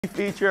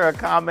Feature a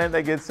comment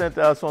that gets sent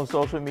to us on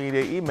social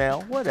media,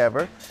 email,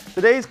 whatever.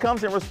 Today's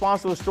comes in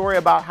response to a story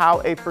about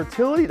how a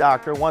fertility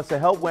doctor wants to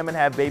help women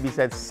have babies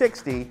at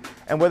 60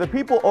 and whether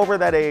people over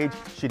that age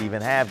should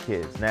even have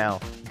kids.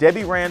 Now,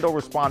 Debbie Randall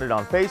responded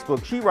on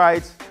Facebook. She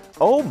writes,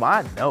 "Oh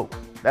my no."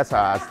 That's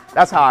how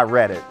I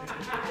read it.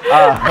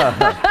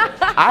 I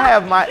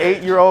have my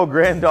 8-year-old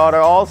granddaughter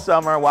all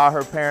summer while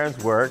her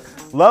parents work.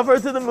 Love her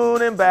to the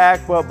moon and back,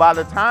 but by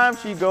the time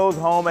she goes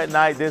home at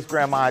night, this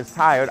grandma is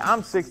tired.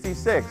 I'm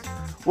 66.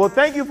 Well,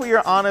 thank you for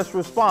your honest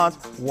response.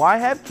 Why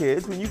have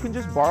kids when you can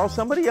just borrow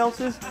somebody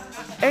else's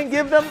and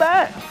give them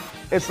back?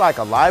 It's like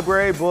a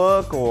library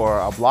book or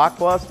a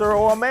Blockbuster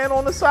or a man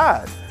on the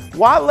side.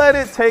 Why let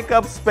it take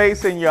up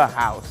space in your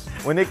house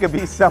when it could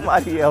be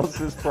somebody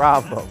else's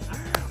problem?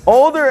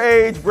 Older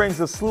age brings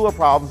a slew of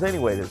problems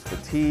anyway. There's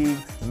fatigue,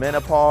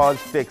 menopause,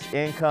 fixed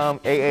income,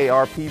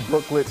 AARP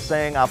booklets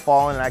saying I've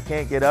fallen and I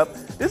can't get up.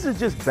 This is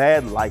just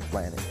bad life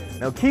planning.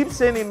 Now keep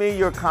sending me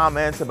your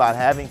comments about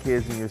having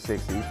kids in your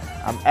 60s.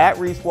 I'm at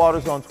Reese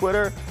Waters on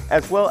Twitter,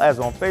 as well as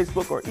on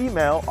Facebook, or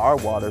email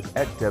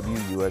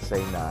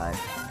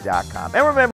rwaters@wusa9.com. And remember,